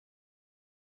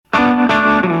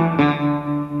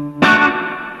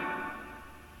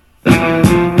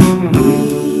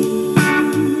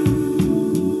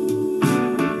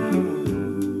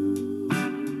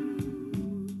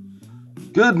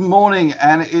Good morning,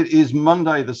 and it is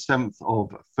Monday, the 7th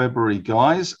of February,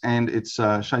 guys, and it's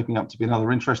shaping up to be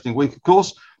another interesting week, of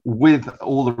course, with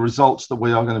all the results that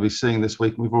we are going to be seeing this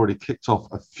week. We've already kicked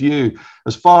off a few.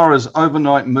 As far as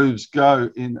overnight moves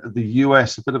go in the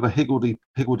US, a bit of a higgledy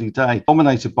day,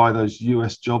 dominated by those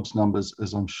US jobs numbers,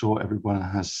 as I'm sure everyone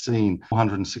has seen.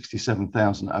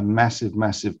 467,000, a massive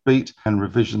beat, and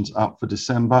revisions up for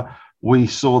December. We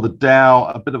saw the Dow,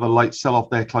 a bit of a late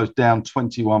sell-off there, closed down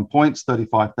 21 points,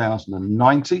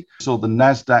 35,090. We saw the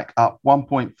NASDAQ up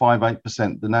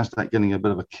 1.58%, the NASDAQ getting a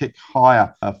bit of a kick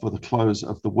higher for the close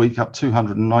of the week, up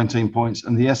 219 points,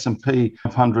 and the S&P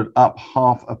 500 up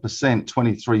 0.5%,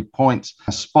 23 points.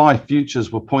 SPY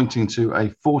futures were pointing to a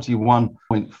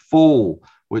 41-point fall,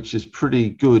 which is pretty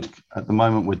good. At the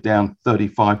moment, we're down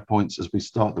 35 points as we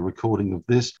start the recording of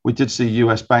this. We did see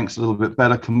US banks a little bit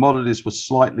better. Commodities were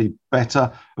slightly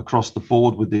better across the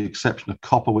board, with the exception of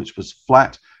copper, which was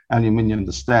flat. Aluminium,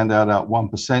 the standout, out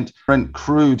 1%. Brent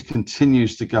crude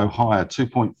continues to go higher,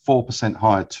 2.4%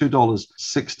 higher,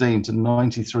 $2.16 to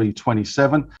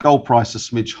 93.27. Gold price a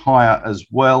smidge higher as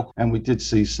well. And we did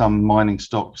see some mining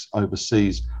stocks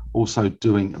overseas also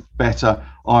doing better.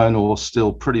 Iron ore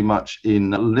still pretty much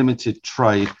in limited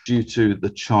trade due to the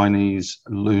Chinese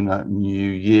Lunar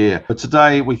New Year. But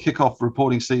today we kick off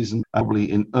reporting season probably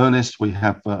in earnest. We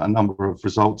have a number of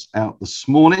results out this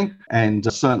morning,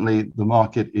 and certainly the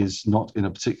market is not in a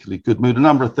particularly good mood. A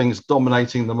number of things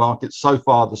dominating the market so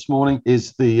far this morning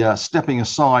is the stepping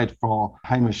aside for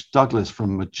Hamish Douglass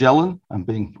from Magellan and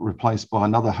being replaced by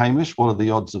another Hamish. What are the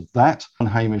odds of that? One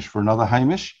Hamish for another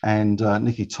Hamish, and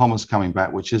Nikki Thomas coming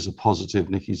back, which is a positive.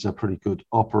 Nikki's a pretty good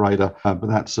operator, but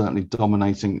that's certainly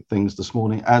dominating things this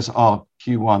morning, as are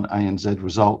Q1 ANZ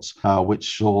results,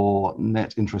 which saw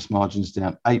net interest margins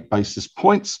down 8 basis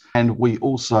points. And we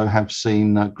also have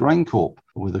seen GrainCorp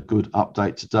with a good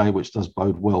update today, which does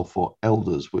bode well for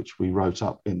Elders, which we wrote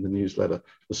up in the newsletter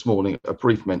this morning. A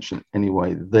brief mention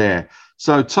anyway there.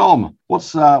 So, Tom,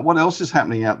 what else is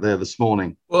happening out there this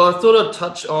morning? Well, I thought I'd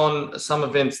touch on some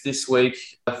events this week.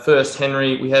 First,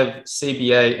 Henry, we have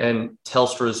CBA and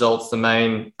Telstra results, the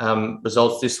main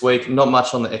results this week. Not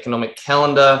much on the economic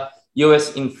calendar.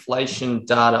 US inflation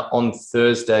data on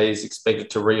Thursday is expected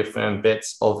to reaffirm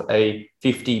bets of a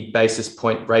 50 basis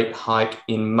point rate hike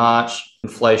in March.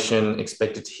 Inflation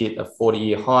expected to hit a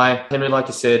 40-year high. Henry, like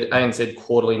you said, ANZ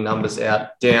quarterly numbers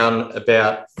out, down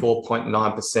about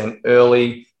 4.9%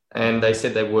 early, and they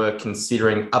said they were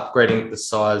considering upgrading the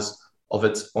size of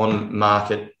its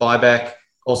on-market buyback.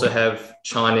 Also have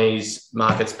Chinese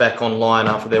markets back online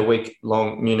after their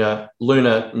week-long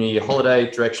Lunar New Year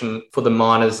holiday. Direction for the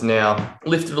miners now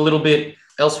lifted a little bit.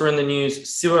 Elsewhere in the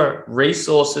news, Syrah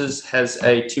Resources has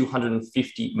a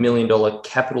 $250 million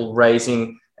capital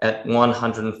raising at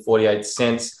 148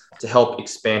 cents to help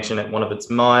expansion at one of its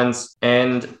mines.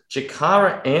 And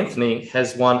Jakara Anthony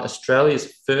has won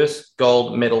Australia's first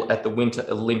gold medal at the Winter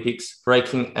Olympics,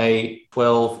 breaking a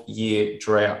 12-year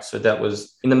drought. So that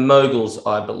was in the moguls,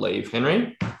 I believe,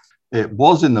 Henry. It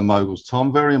was in the moguls,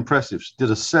 Tom. Very impressive. She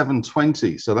did a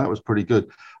 7:20, so that was pretty good.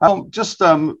 Just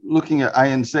looking at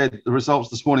ANZ, the results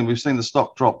this morning, we've seen the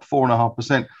stock drop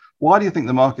 4.5%. Why do you think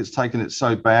the market's taken it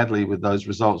so badly with those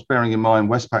results? Bearing in mind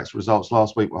Westpac's results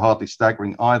last week were hardly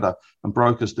staggering either, and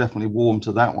brokers definitely warmed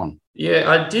to that one. Yeah,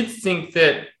 I did think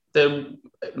that the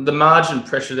margin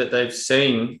pressure that they've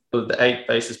seen with the 8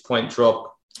 basis point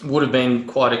drop would have been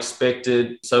quite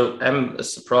expected. So I'm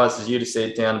as surprised as you to see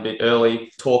it down a bit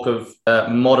early. Talk of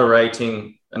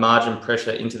moderating margin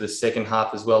pressure into the second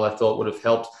half as well, I thought would have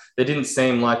helped. There didn't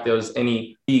seem like there was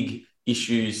any big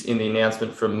issues in the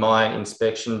announcement from my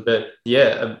inspection, but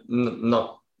yeah, I'm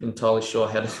not entirely sure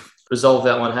how to resolve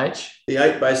that one, H. The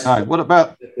 8 basis. No, what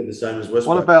about the same as Westpac?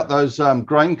 What about those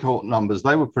GrainCorp numbers?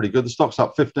 They were pretty good. The stock's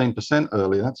up 15%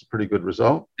 earlier. That's a pretty good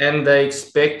result. And they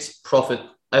expect profit,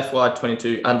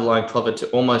 FY22 underlying profit, to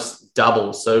almost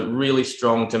double. So really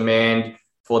strong demand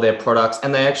for their products,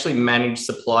 and they actually manage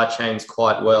supply chains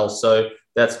quite well. So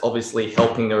that's obviously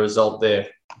helping the result there.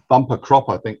 Bumper crop,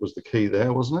 I think, was the key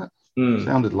there, wasn't it?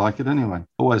 Sounded like it anyway.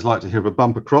 Always like to hear of a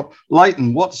bumper crop.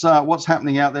 Leighton, what's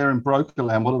happening out there in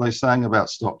Brokerland? What are they saying about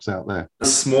stocks out there?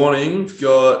 This morning, we've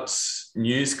got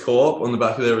News Corp on the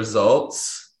back of their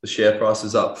results. The share price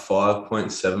is up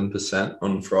 5.7%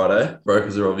 on Friday.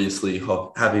 Brokers are obviously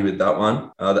happy with that one.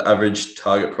 The average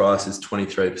target price is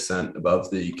 23%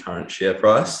 above the current share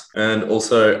price. And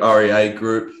also REA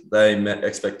Group, they met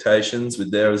expectations with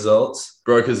their results.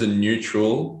 brokers are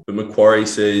neutral, but Macquarie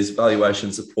sees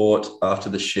valuation support after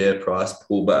the share price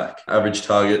pullback. Average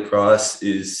target price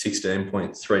is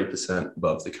 16.3%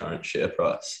 above the current share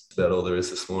price. That's about all there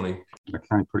is this morning.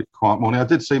 Okay, pretty quiet morning. I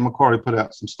did see Macquarie put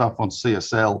out some stuff on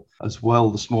CSL as well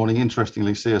this morning.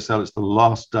 Interestingly, CSL is the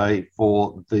last day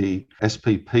for the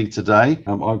SPP today.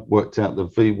 I've worked out the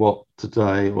VWAP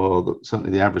today, or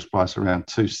certainly the average price around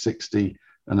 260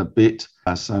 and a bit.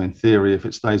 So in theory, if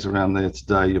it stays around there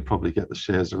today, you'll probably get the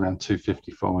shares around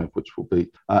 255, which will be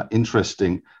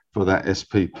interesting for that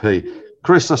SPP.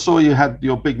 Chris, I saw you had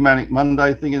your big Manic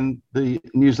Monday thing in the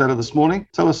newsletter this morning.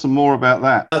 Tell us some more about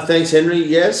that. Thanks, Henry.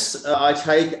 Yes, I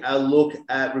take a look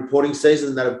at reporting season,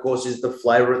 and that, of course, is the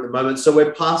flavour at the moment. So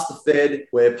we're past the Fed,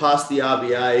 we're past the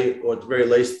RBA, or at the very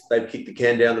least, they've kicked the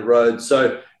can down the road.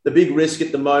 So the big risk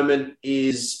at the moment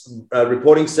is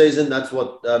reporting season. That's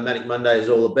what Manic Monday is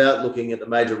all about, looking at the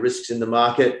major risks in the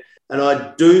market. And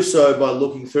I do so by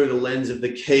looking through the lens of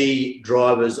the key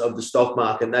drivers of the stock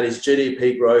market, and that is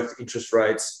GDP growth, interest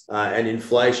rates, and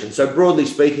inflation. So broadly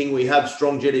speaking, we have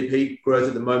strong GDP growth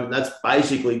at the moment. That's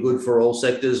basically good for all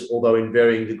sectors, although in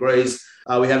varying degrees.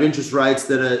 We have interest rates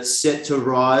that are set to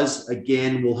rise.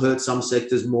 Again, will hurt some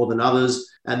sectors more than others.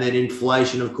 And then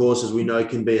inflation, of course, as we know,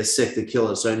 can be a sector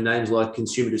killer. So names like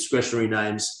consumer discretionary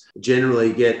names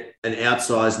generally get an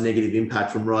outsized negative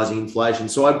impact from rising inflation.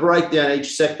 So I break down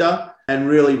each sector and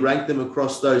really rank them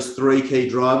across those three key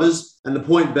drivers. And the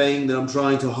point being that I'm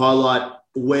trying to highlight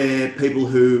where people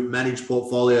who manage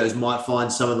portfolios might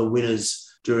find some of the winners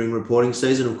during reporting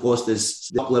season. Of course, there's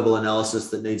stock level analysis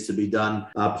that needs to be done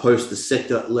post the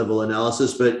sector level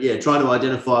analysis. But yeah, trying to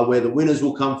identify where the winners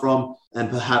will come from and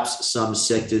perhaps some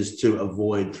sectors to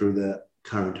avoid through the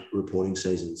current reporting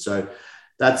season. So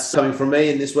that's coming from me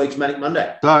in this week's Manic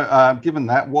Monday. So given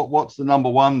that, what's the number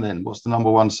one then? What's the number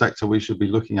one sector we should be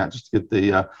looking at, just to give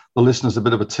the listeners a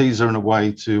bit of a teaser and a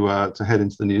way to head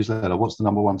into the newsletter? What's the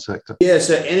number one sector? Yeah,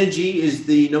 so energy is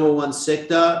the number one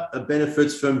sector. It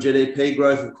benefits from GDP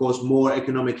growth. Of course, more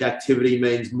economic activity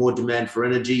means more demand for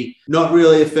energy. Not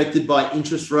really affected by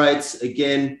interest rates.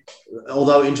 Again,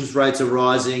 although interest rates are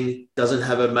rising, doesn't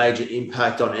have a major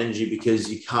impact on energy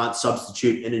because you can't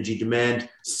substitute energy demand.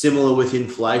 Similar with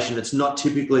inflation, it's not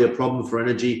typically a problem for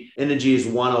energy. Energy is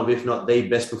one of, if not the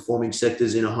best performing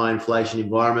sectors in a high inflation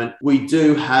environment. We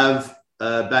do have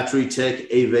battery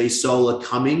tech, EV, solar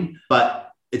coming, but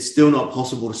it's still not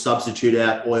possible to substitute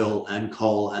out oil and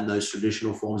coal and those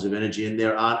traditional forms of energy, and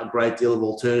there aren't a great deal of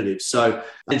alternatives. So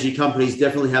energy companies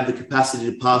definitely have the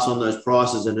capacity to pass on those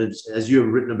prices, and as you have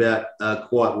written about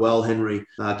quite well, Henry,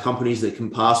 companies that can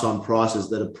pass on prices,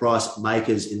 that are price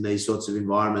makers in these sorts of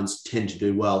environments, tend to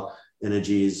do well.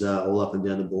 Energy is all up and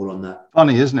down the board on that.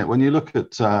 Funny, isn't it? When you look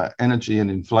at energy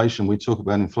and inflation, we talk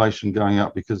about inflation going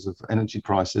up because of energy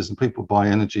prices, and people buy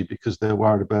energy because they're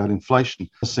worried about inflation.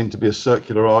 It seems to be a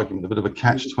circular argument, a bit of a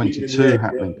catch-22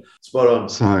 happening. Yeah. Spot on.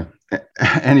 So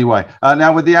anyway,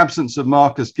 now with the absence of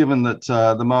Marcus, given that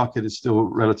the market is still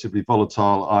relatively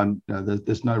volatile,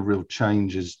 there's no real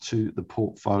changes to the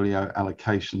portfolio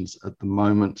allocations at the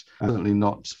moment. Certainly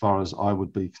not as far as I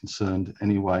would be concerned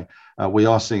anyway. We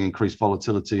are seeing increased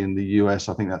volatility in the US.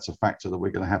 I think that's a factor that we're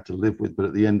going to have to live with. But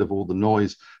at the end of all the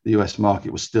noise, the US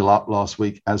market was still up last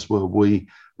week, as were we,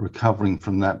 recovering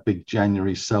from that big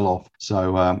January sell-off.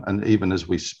 So, and even as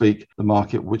we speak, the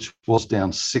market, which was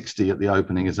down 60 at the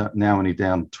opening, is now only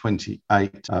down 28.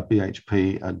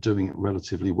 BHP are doing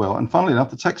relatively well. And funnily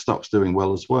enough, the tech stock's doing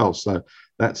well as well. So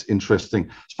that's interesting.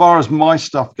 As far as my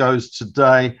stuff goes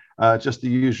today, just the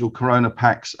usual Corona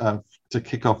packs to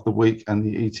kick off the week, and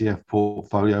the ETF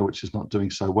portfolio, which is not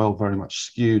doing so well, very much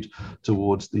skewed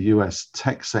towards the US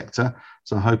tech sector.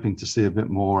 So hoping to see a bit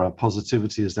more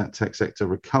positivity as that tech sector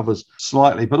recovers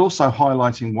slightly, but also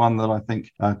highlighting one that I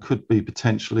think could be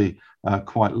potentially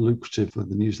quite lucrative for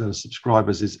the newsletter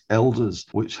subscribers is Elders,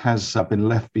 which has been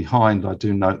left behind. I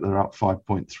do note they're up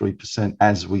 5.3%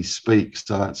 as we speak.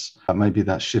 So that's maybe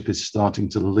that ship is starting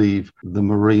to leave the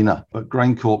marina. But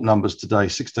GrainCorp numbers today,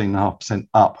 16.5%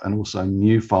 up, and also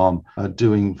Nufarm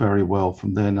doing very well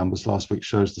from their numbers last week,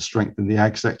 shows the strength in the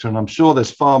ag sector. And I'm sure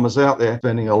there's farmers out there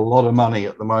spending a lot of money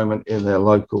at the moment in their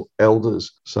local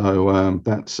Elders. So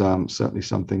that's certainly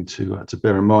something to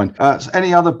bear in mind.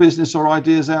 Any other business or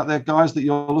ideas out there, guys, that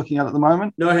you're looking at the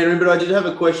moment? No, Henry, but I did have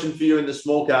a question for you in the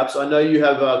small caps. I know you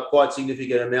have quite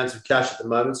significant amounts of cash at the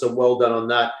moment, so well done on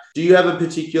that. Do you have a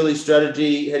particular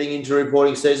strategy heading into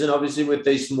reporting season? Obviously, with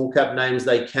these small cap names,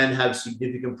 they can have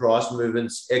significant price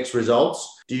movements, ex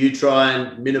results. do you try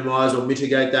and minimise or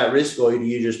mitigate that risk, or do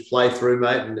you just play through,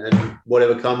 mate, and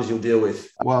whatever comes you'll deal with?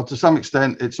 Well, to some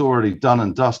extent, it's already done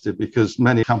and dusted because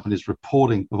many companies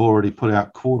reporting have already put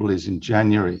out quarterlies in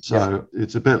January. So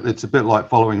it's a bit like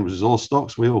following resource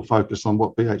stocks. We all focus on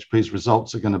what BHP's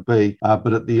results are going to be,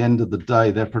 but at the end of the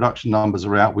day, their production numbers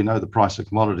are out. We know the price of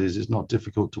commodities is not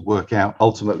difficult to work out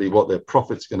ultimately what their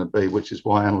profit's going to be, which is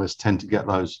why analysts tend to get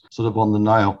those sort of on the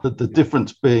nail. But the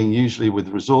difference being usually with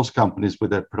resource companies with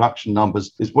their production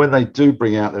numbers is when they do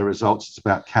bring out their results, it's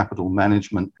about capital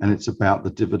management and it's about the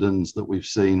dividends that we've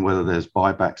seen, whether there's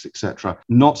buybacks, etc.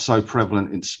 Not so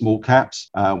prevalent in small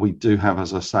caps. We do have,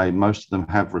 as I say, most of them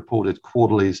have reported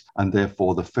quarterlies, and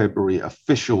therefore the February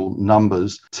official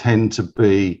numbers tend to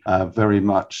be very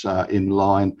much in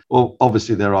line. Well,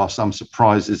 obviously there are some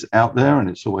surprises out there, and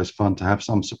it's always fun to have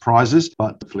some surprises,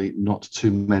 but definitely not too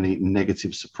many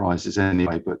negative surprises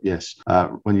anyway. But yes,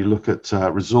 when you look at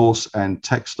resource and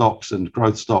tech stocks and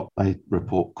growth stock, they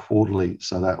report quarterly,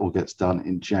 so that all gets done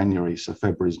in January. So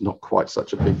February is not quite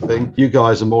such a big thing. You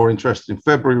guys are more interested in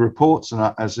February reports,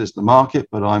 and as is the market,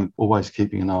 but I'm always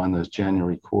keeping an eye on those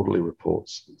January quarterly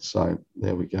reports. So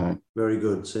there we go. Very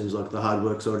good. Seems like the hard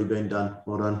work's already been done.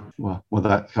 Well done. Well,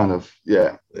 that kind of,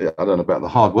 I don't know about the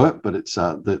hard work, but it's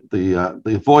the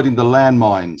avoiding the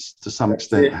landmines to some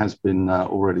extent has been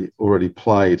already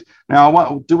played.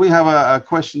 Now, do we have a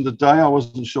question of the day? I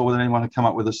wasn't sure whether anyone had come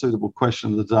up with a suitable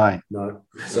question of the day. No,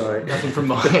 sorry, nothing from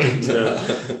my end.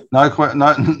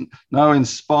 No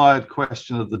inspired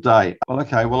question of the day. Well,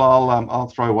 okay. Well, I'll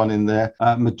throw one in there.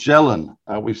 Magellan.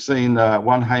 We've seen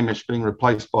one Hamish being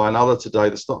replaced by another today.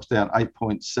 The stock's down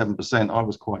 8.7%. I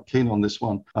was quite keen on this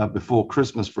one before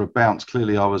Christmas for a bounce.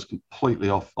 Clearly, I was completely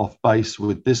off base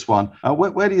with this one.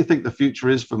 Where do you think the future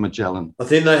is for Magellan? I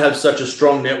think they have such a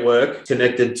strong network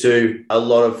connected to a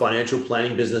lot of financial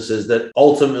planning businesses that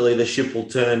ultimately the ship will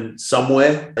turn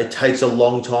somewhere. It takes a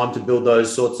long time to build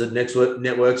those sorts of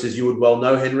networks, as you would well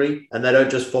know, Henry, and they don't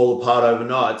just fall apart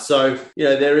overnight. So,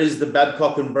 there is the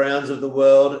Babcock and Browns of the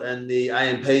world and the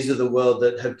AMPs of the world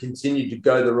that have continued to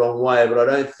go the wrong way, but I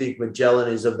don't think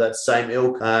Magellan is of that same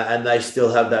ilk, and they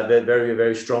still have that very,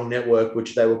 very strong network,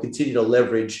 which they will continue to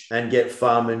leverage and get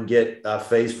FUM and get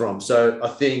fees from. So I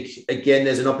think, again,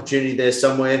 there's an opportunity there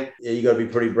somewhere. You got to be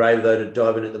pretty brave, though, to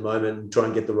dive in at the moment and try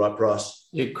and get the right price.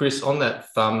 Yeah, Chris, on that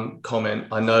FUM comment,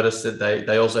 I noticed that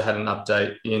they also had an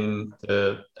update in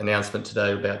the announcement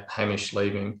today about Hamish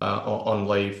leaving on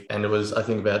leave. And it was, I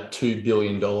think, about $2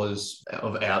 billion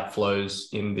of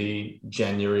outflows in the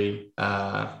January.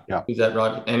 Is that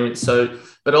right? And so,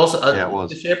 but also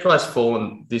the share price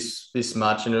fallen this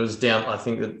much, and it was down. I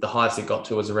think that the highest it got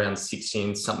to was around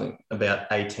 16, something about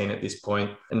 18 at this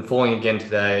point, and falling again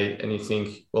today. And you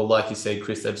think, well, like you said,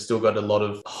 Chris, they've still got a lot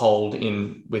of hold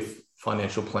in with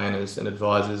financial planners and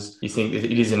advisors. You think that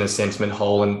it is in a sentiment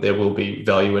hole and there will be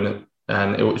value in it,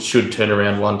 and it should turn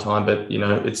around one time, but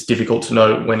it's difficult to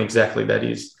know when exactly that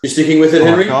is. You're sticking with it,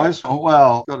 Henry? Guys,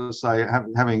 well, got to say,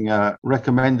 having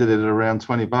recommended it at around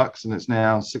 $20 and it's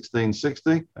now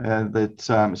 $16.60, and it's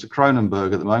a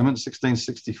Kronenberg at the moment,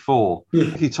 $16.64.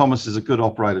 Mickey Thomas is a good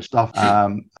operator stuff.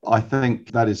 I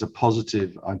think that is a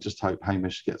positive. I just hope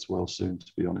Hamish gets well soon,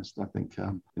 to be honest. I think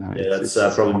that's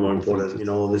probably more important in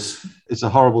all this. It's a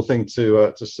horrible thing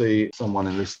to see someone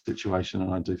in this situation,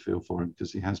 and I do feel for him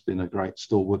because he has been a great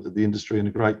stalwart of the industry and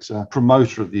a great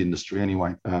promoter of the industry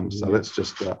anyway. So let's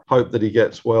just hope that he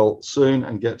gets well soon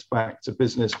and gets back to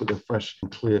business with a fresh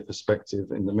and clear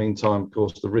perspective. In the meantime, of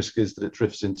course, the risk is that it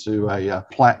drifts into a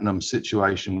platinum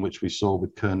situation, which we saw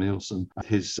with Kerr Nielsen,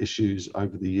 his issues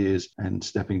over the years, and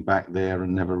stepping back there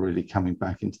and never really coming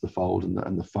back into the fold,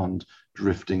 and the fund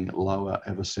drifting lower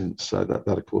ever since. So that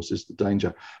of course is the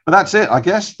danger. But that's it, I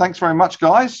guess. Thanks very much,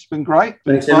 guys. It's been great.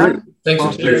 Thanks, Henry. Thanks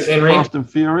for tuning in, Henry. Fast and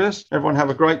furious. Everyone have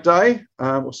a great day.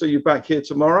 We'll see you back here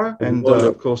tomorrow. And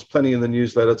of course, plenty in the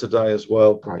newsletter today as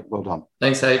well. Great. Well done.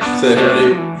 Thanks, H.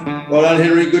 Well done,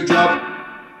 Henry. Good job.